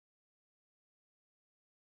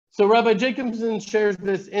So Rabbi Jacobson shares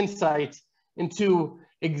this insight into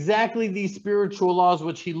exactly these spiritual laws,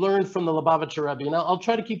 which he learned from the Lubavitcher Rebbe. And I'll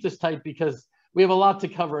try to keep this tight because we have a lot to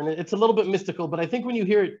cover, and it's a little bit mystical, but I think when you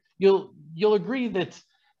hear it, you'll agree that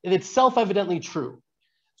it's self-evidently true.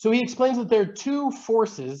 So he explains that there are two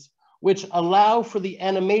forces which allow for the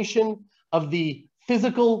animation of the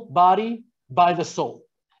physical body by the soul.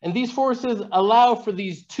 And these forces allow for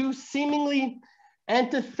these two seemingly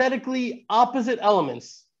antithetically opposite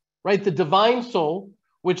elements, right? The divine soul,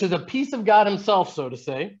 which is a piece of God himself, so to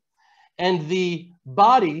say, and the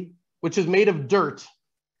body, which is made of dirt.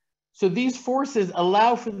 So these forces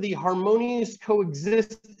allow for the harmonious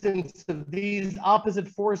coexistence of these opposite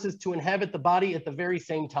forces to inhabit the body at the very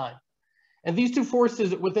same time. And these two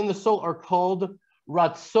forces within the soul are called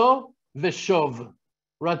Ratzo Veshov.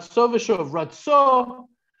 Ratzo Veshov. Ratzo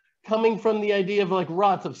coming from the idea of like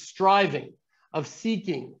Ratz, of striving, of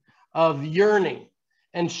seeking, of yearning.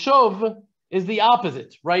 And Shov is the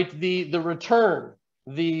opposite, right? The return,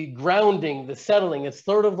 the grounding, the settling. It's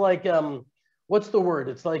sort of like, what's the word?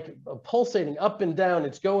 It's like pulsating up and down.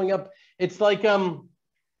 It's going up. It's like,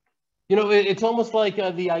 it's almost like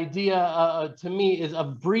the idea to me is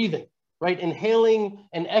of breathing, right? Inhaling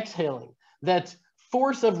and exhaling. That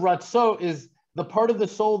force of Ratzo is the part of the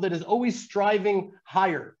soul that is always striving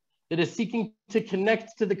higher, that is seeking to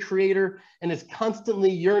connect to the Creator and is constantly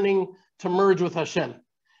yearning to merge with Hashem.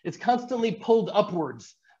 It's constantly pulled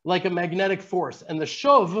upwards like a magnetic force. And the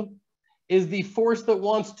Shov is the force that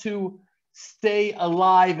wants to stay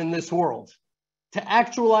alive in this world, to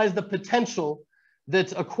actualize the potential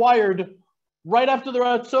that's acquired right after the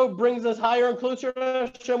Ratzo brings us higher and closer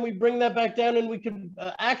to Hashem. We bring that back down and we can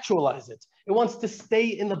actualize it. It wants to stay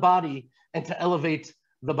in the body and to elevate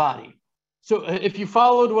the body. So if you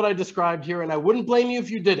followed what I described here, and I wouldn't blame you if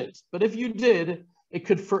you didn't, but if you did, it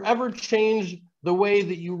could forever change the way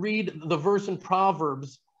that you read the verse in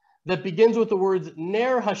Proverbs that begins with the words,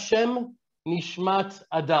 Ner Hashem Nishmat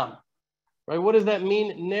Adam. Right? What does that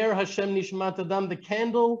mean? Ner Hashem Nishmat Adam. The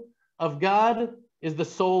candle of God is the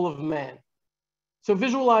soul of man. So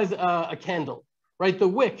visualize a candle, right? The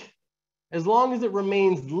wick, as long as it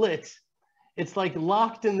remains lit, it's like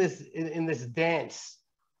locked in this dance,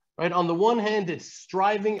 right? On the one hand, it's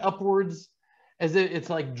striving upwards as if it's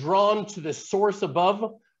like drawn to the source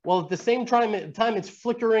above, while at the same time it's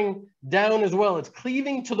flickering down as well. It's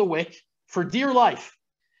cleaving to the wick for dear life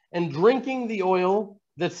and drinking the oil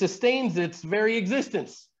that sustains its very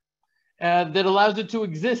existence, that allows it to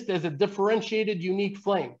exist as a differentiated, unique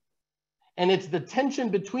flame. And it's the tension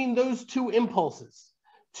between those two impulses,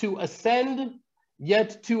 to ascend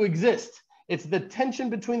yet to exist. It's the tension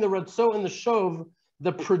between the Ratzo and the Shov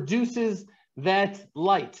that produces that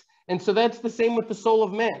light. And so that's the same with the soul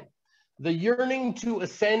of man. The yearning to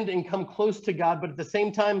ascend and come close to God, but at the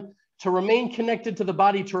same time to remain connected to the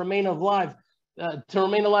body, to remain alive,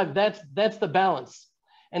 that's the balance.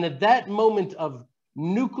 And at that moment of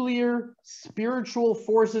nuclear spiritual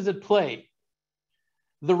forces at play,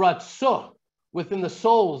 the Ratzo within the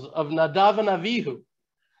souls of Nadav and Avihu,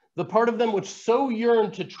 the part of them which so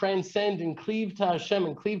yearn to transcend and cleave to Hashem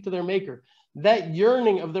and cleave to their Maker, that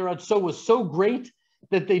yearning of their Ratzo was so great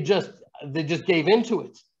that they just gave into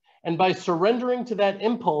it. And by surrendering to that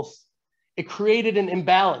impulse, it created an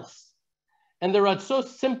imbalance. And the Ratzo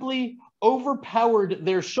simply overpowered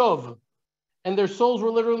their Shov, and their souls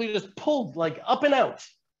were literally just pulled like up and out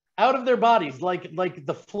of their bodies, like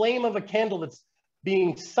the flame of a candle that's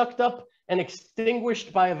being sucked up and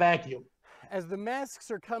extinguished by a vacuum. As the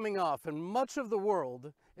masks are coming off and much of the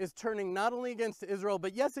world is turning not only against Israel,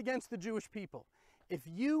 but yes, against the Jewish people, if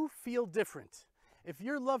you feel different, if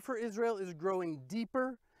your love for Israel is growing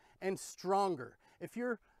deeper and stronger, if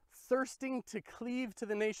you're thirsting to cleave to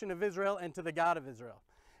the nation of Israel and to the God of Israel,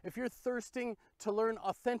 if you're thirsting to learn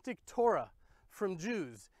authentic Torah from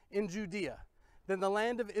Jews in Judea, then the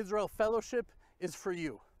Land of Israel Fellowship is for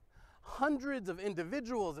you. Hundreds of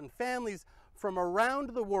individuals and families from around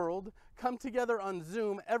the world come together on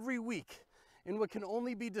Zoom every week in what can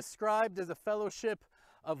only be described as a fellowship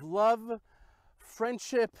of love,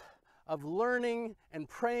 friendship, of learning and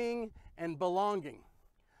praying and belonging.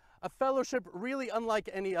 A fellowship really unlike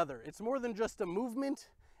any other. It's more than just a movement,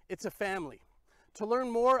 it's a family. To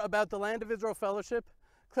learn more about the Land of Israel Fellowship,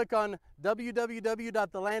 click on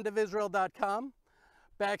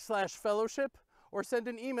www.thelandofisrael.com/fellowship or send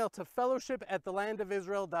an email to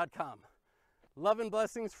fellowship@thelandofisrael.com. Love and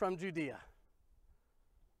blessings from Judea.